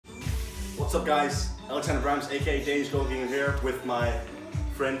What's up guys, Alexander Brams aka Danishgoalkeeping here with my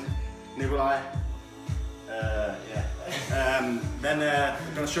friend Nikolai. I'm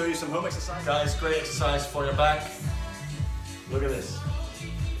gonna show you some home exercise. Guys, great exercise for your back. Look at this.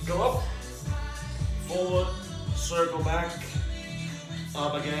 Go up, forward, circle back,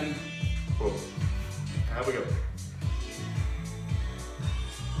 up again, boom. Here we go.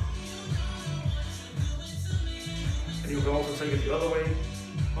 And you can also take it the other way.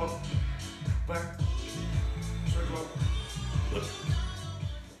 Up, back, circle up, look.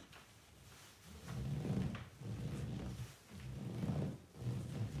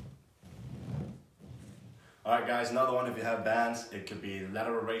 Alright guys, another one if you have bands, it could be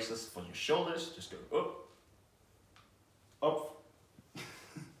lateral raises for your shoulders. Just go up,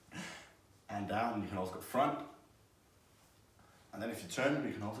 and down. You can also go front. And then if you turn,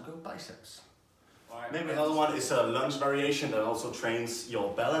 you can also go biceps. Alright, maybe another one is a lunge variation that also trains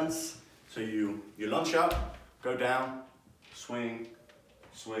your balance. So you lunge up, go down, swing,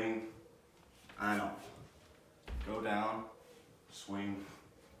 swing, and up. Go down, swing,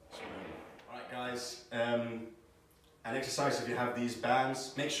 swing. Alright guys, an exercise if you have these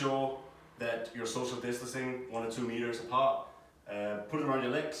bands, make sure that you're social distancing 1 or 2 meters apart. Put them around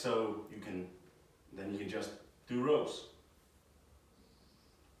your legs so you can just do rows.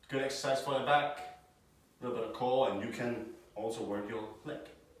 Good exercise for the back, a little bit of core, and you can also work your leg.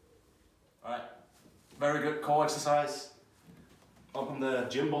 Alright, very good core exercise. Up on the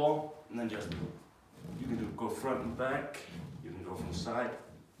gym ball, and then just, you can go front and back, you can go from side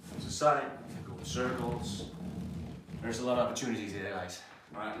to side, you can go in circles. There's a lot of opportunities here guys.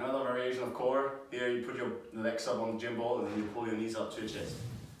 Alright, another variation of core. Here you put your legs up on the gym ball and then you pull your knees up to your chest.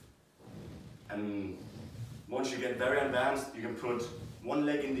 And once you get very advanced, you can put one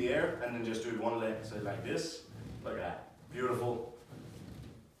leg in the air and then just do one leg, so like this. Look at that, beautiful.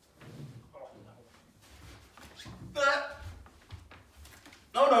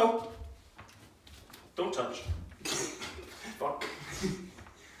 No, don't touch.